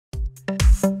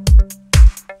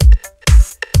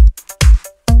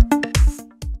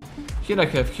Here I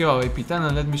have HUAWEI P10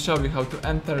 and let me show you how to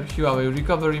enter HUAWEI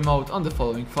recovery mode on the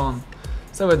following phone.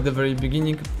 So at the very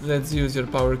beginning, let's use your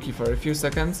power key for a few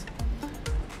seconds.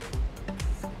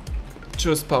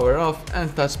 Choose power off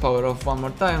and touch power off one more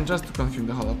time just to confirm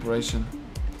the whole operation.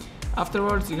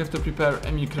 Afterwards, you have to prepare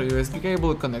a micro USB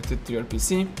cable connected to your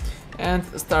PC and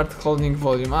start holding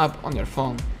volume up on your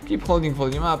phone. Keep holding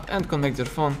volume up and connect your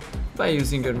phone by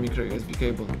using your micro USB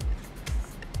cable.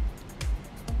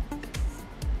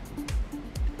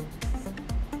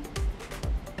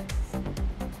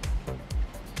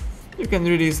 You can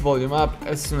release volume up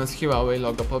as soon as HUAWEI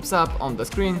logo pops up on the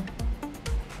screen.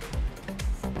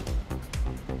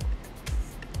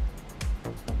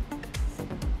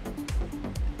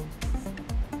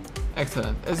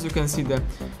 Excellent. As you can see, the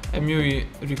HUAWEI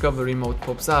recovery mode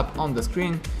pops up on the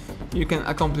screen. You can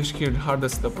accomplish here the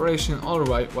HardReset operation or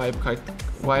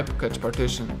wipe cache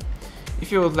partition.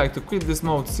 If you would like to quit this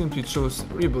mode, simply choose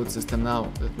Reboot System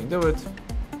Now. Let me do it.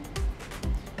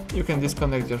 You can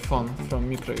disconnect your phone from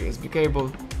micro USB cable.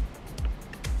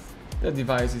 The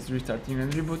device is restarting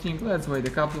and rebooting. Let's wait a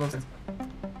couple of seconds.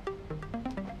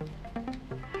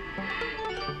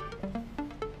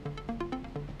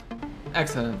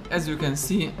 Excellent. As you can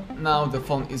see, now the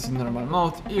phone is in normal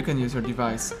mode. You can use your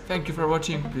device. Thank you for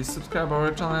watching. Please subscribe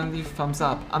our channel and leave thumbs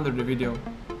up under the video.